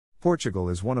Portugal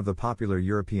is one of the popular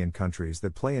European countries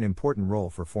that play an important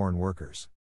role for foreign workers.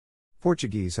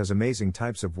 Portuguese has amazing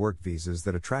types of work visas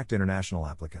that attract international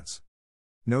applicants.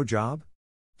 No job?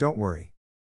 Don't worry.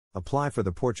 Apply for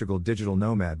the Portugal Digital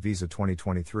Nomad Visa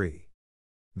 2023.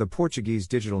 The Portuguese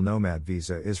Digital Nomad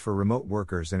Visa is for remote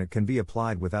workers and it can be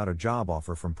applied without a job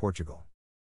offer from Portugal.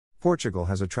 Portugal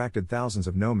has attracted thousands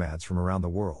of nomads from around the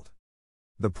world.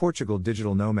 The Portugal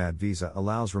Digital Nomad Visa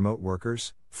allows remote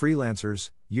workers,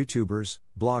 freelancers, YouTubers,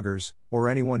 bloggers, or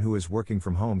anyone who is working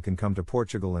from home can come to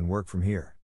Portugal and work from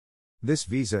here. This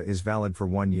visa is valid for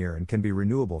 1 year and can be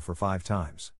renewable for 5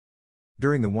 times.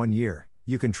 During the 1 year,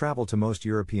 you can travel to most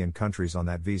European countries on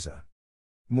that visa.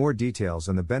 More details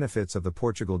and the benefits of the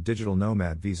Portugal Digital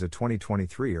Nomad Visa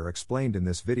 2023 are explained in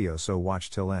this video, so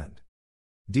watch till end.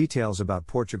 Details about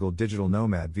Portugal Digital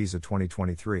Nomad Visa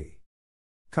 2023.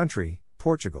 Country: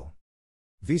 Portugal.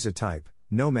 Visa type: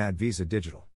 Nomad Visa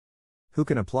Digital. Who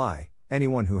can apply?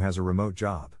 Anyone who has a remote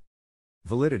job.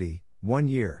 Validity: 1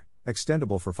 year,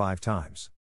 extendable for 5 times.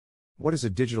 What is a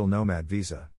digital nomad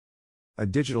visa? A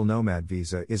digital nomad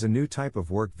visa is a new type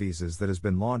of work visas that has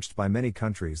been launched by many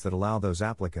countries that allow those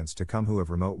applicants to come who have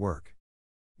remote work.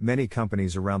 Many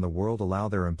companies around the world allow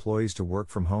their employees to work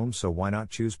from home, so why not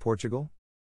choose Portugal?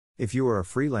 If you are a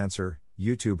freelancer,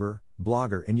 YouTuber,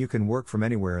 blogger, and you can work from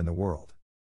anywhere in the world.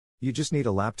 You just need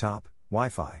a laptop,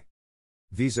 Wi-Fi.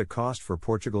 Visa cost for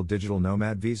Portugal Digital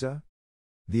Nomad Visa?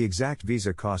 The exact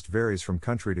visa cost varies from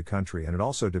country to country and it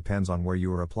also depends on where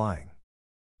you are applying.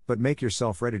 But make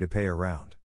yourself ready to pay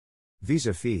around.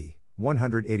 Visa fee,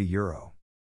 €180.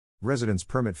 Residence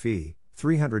permit fee,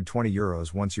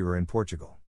 €320 once you are in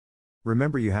Portugal.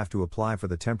 Remember, you have to apply for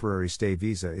the temporary stay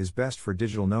visa is best for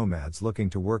digital nomads looking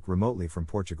to work remotely from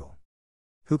Portugal.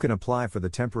 Who can apply for the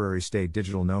temporary stay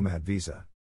digital nomad visa?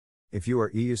 If you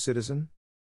are EU citizen?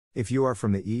 If you are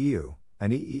from the EU,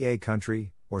 an EEA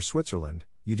country, or Switzerland,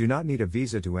 you do not need a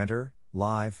visa to enter,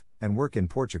 live, and work in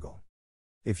Portugal.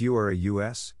 If you are a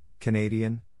US,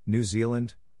 Canadian, New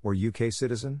Zealand, or UK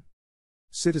citizen?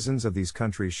 Citizens of these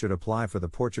countries should apply for the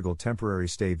Portugal temporary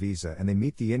stay visa and they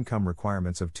meet the income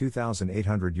requirements of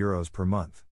 €2,800 per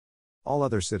month. All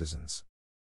other citizens.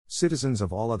 Citizens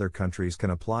of all other countries can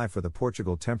apply for the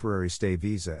Portugal temporary stay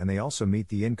visa and they also meet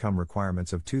the income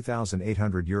requirements of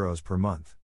 €2,800 per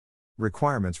month.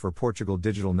 Requirements for Portugal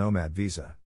Digital Nomad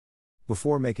Visa.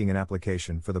 Before making an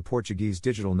application for the Portuguese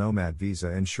Digital Nomad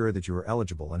Visa, ensure that you are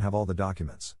eligible and have all the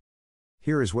documents.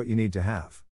 Here is what you need to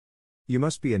have. You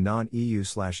must be a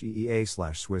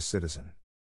non-EU/EEA/Swiss citizen.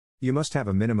 You must have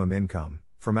a minimum income,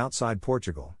 from outside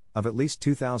Portugal, of at least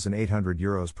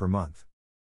 €2,800 per month.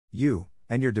 You,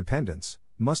 and your dependents,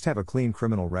 must have a clean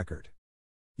criminal record.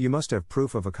 You must have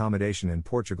proof of accommodation in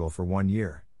Portugal for 1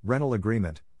 year, rental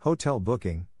agreement, hotel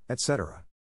booking, etc.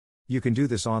 You can do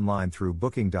this online through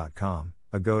booking.com,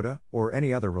 Agoda, or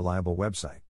any other reliable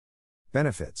website.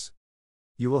 Benefits.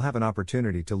 You will have an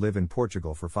opportunity to live in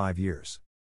Portugal for 5 years.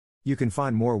 You can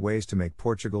find more ways to make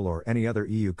Portugal or any other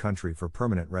EU country for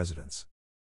permanent residence.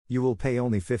 You will pay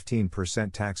only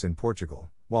 15% tax in Portugal,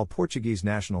 while Portuguese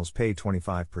nationals pay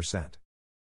 25%.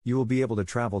 You will be able to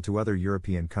travel to other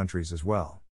European countries as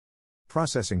well.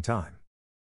 Processing time.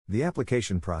 The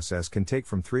application process can take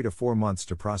from 3 to 4 months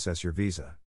to process your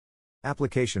visa.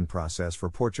 Application process for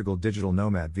Portugal Digital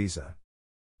Nomad Visa.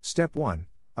 Step 1.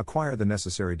 Acquire the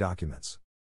necessary documents.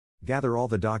 Gather all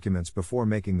the documents before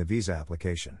making the visa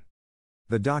application.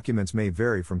 The documents may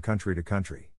vary from country to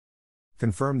country.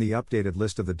 Confirm the updated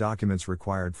list of the documents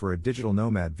required for a digital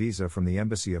nomad visa from the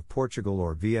Embassy of Portugal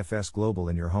or VFS Global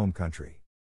in your home country.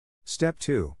 Step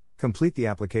 2. Complete the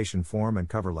application form and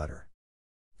cover letter.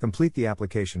 Complete the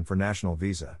application for national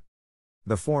visa.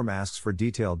 The form asks for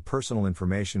detailed personal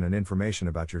information and information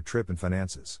about your trip and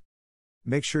finances.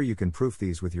 Make sure you can proof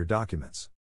these with your documents.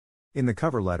 In the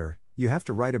cover letter, you have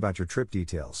to write about your trip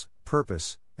details,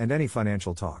 purpose, and any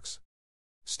financial talks.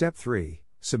 Step 3.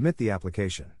 Submit the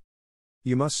application.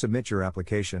 You must submit your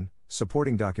application,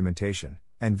 supporting documentation,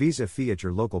 and visa fee at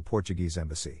your local Portuguese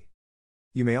embassy.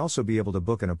 You may also be able to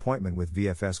book an appointment with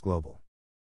VFS Global.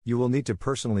 You will need to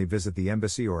personally visit the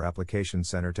embassy or application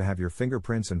center to have your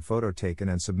fingerprints and photo taken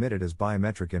and submitted as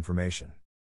biometric information.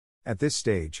 At this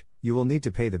stage, you will need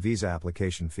to pay the visa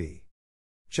application fee.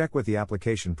 Check with the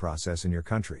application process in your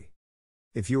country.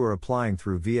 If you are applying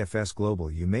through VFS Global,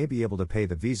 you may be able to pay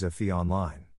the visa fee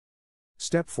online.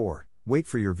 Step 4. Wait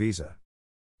for your visa.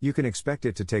 You can expect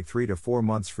it to take 3 to 4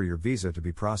 months for your visa to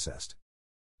be processed.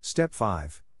 Step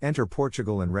 5. Enter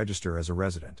Portugal and register as a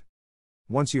resident.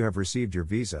 Once you have received your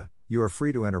visa, you are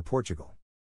free to enter Portugal.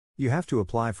 You have to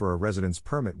apply for a residence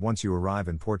permit once you arrive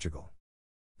in Portugal.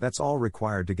 That's all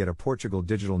required to get a Portugal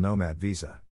digital nomad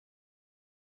visa.